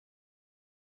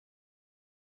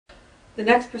The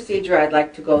next procedure I'd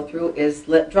like to go through is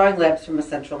drawing labs from a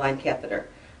central line catheter.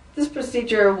 This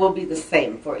procedure will be the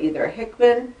same for either a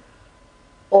Hickman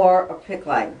or a PICC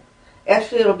line.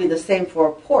 Actually, it'll be the same for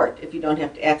a port if you don't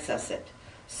have to access it.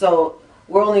 So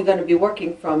we're only going to be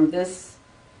working from this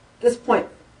point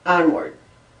onward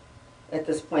at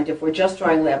this point if we're just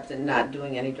drawing labs and not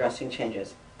doing any dressing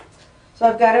changes. So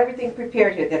I've got everything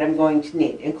prepared here that I'm going to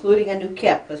need, including a new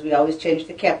cap, because we always change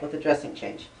the cap with a dressing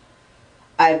change.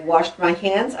 I've washed my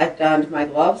hands, I've donned my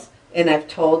gloves, and I've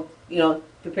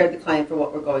prepared the client for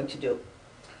what we're going to do.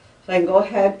 So I can go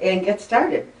ahead and get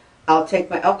started. I'll take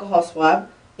my alcohol swab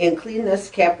and clean this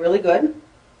cap really good.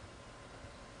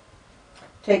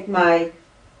 Take my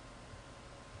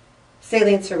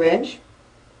saline syringe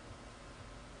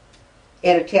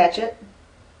and attach it.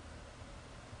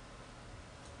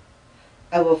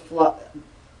 I will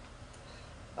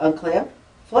unclamp,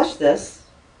 flush this,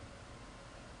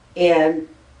 and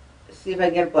see if I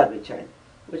can get a blood return.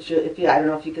 Which, I don't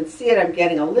know if you can see it, I'm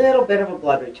getting a little bit of a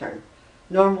blood return.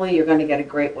 Normally you're going to get a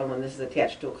great one when this is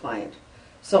attached to a client.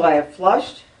 So I have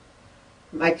flushed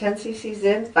my 10 cc's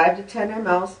in, 5 to 10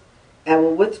 mLs, and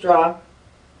will withdraw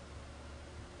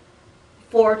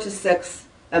 4 to 6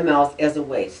 mLs as a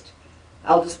waste.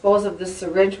 I'll dispose of this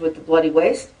syringe with the bloody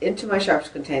waste into my sharps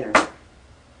container.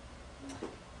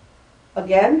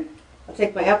 Again, I'll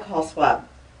take my alcohol swab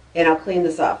and I'll clean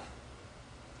this off.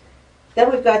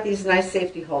 Then we've got these nice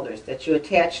safety holders that you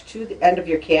attach to the end of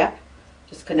your cap.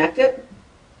 Just connect it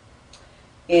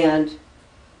and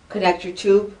connect your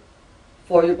tube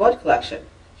for your blood collection.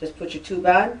 Just put your tube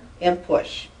on and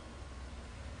push.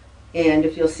 And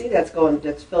if you'll see, that's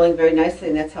filling very nicely,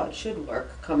 and that's how it should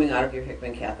work coming out of your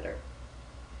Hickman catheter.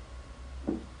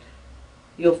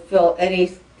 You'll fill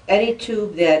any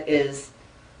tube that is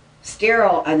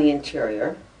sterile on the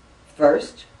interior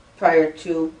first, prior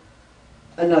to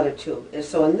another tube. And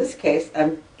so in this case,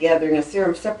 I'm gathering a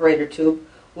serum separator tube,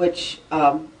 which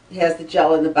has the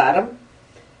gel in the bottom,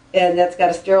 and that's got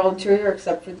a sterile interior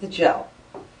except for the gel.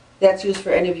 That's used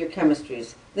for any of your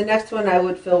chemistries. The next one I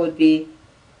would fill would be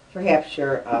perhaps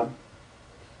your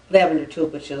lavender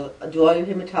tube, which will do all your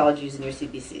hematologies and your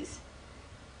CBCs,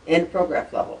 and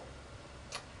prograph level,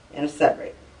 and a sed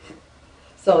rate.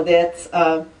 So that's,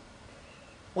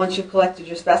 once you've collected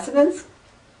your specimens,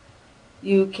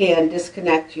 you can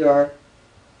disconnect your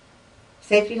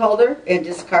safety holder and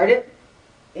discard it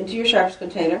into your sharps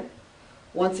container.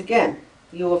 Once again,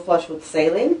 you will flush with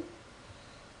saline,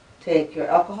 take your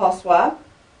alcohol swab,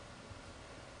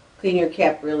 clean your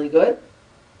cap really good.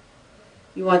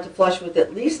 You want to flush with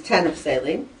at least 10 of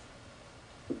saline.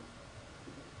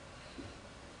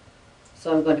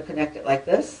 So I'm going to connect it like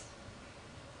this.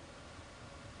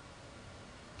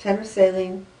 10 of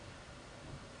saline.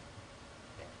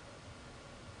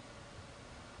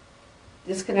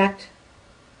 Disconnect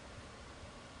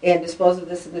and dispose of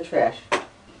this in the trash.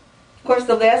 Of course,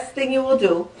 the last thing you will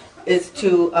do is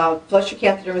to flush your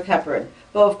catheter with heparin.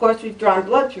 But of course, we've drawn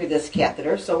blood through this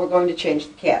catheter, so we're going to change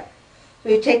the cap. So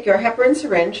you take your heparin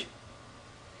syringe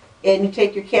and you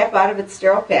take your cap out of its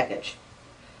sterile package.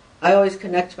 I always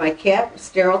connect my cap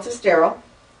sterile to sterile,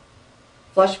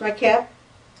 flush my cap,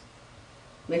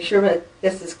 make sure that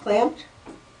this is clamped.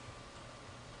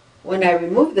 When I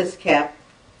remove this cap,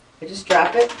 I just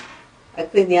drop it. I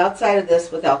clean the outside of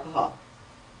this with alcohol.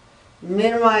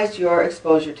 Minimize your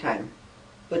exposure time.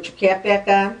 Put your cap back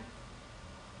on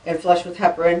and flush with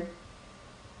heparin,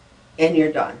 and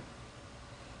you're done.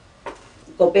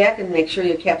 Go back and make sure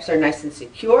your caps are nice and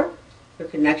secure, your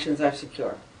connections are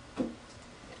secure.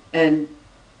 And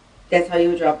that's how you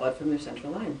would draw blood from your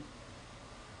central line.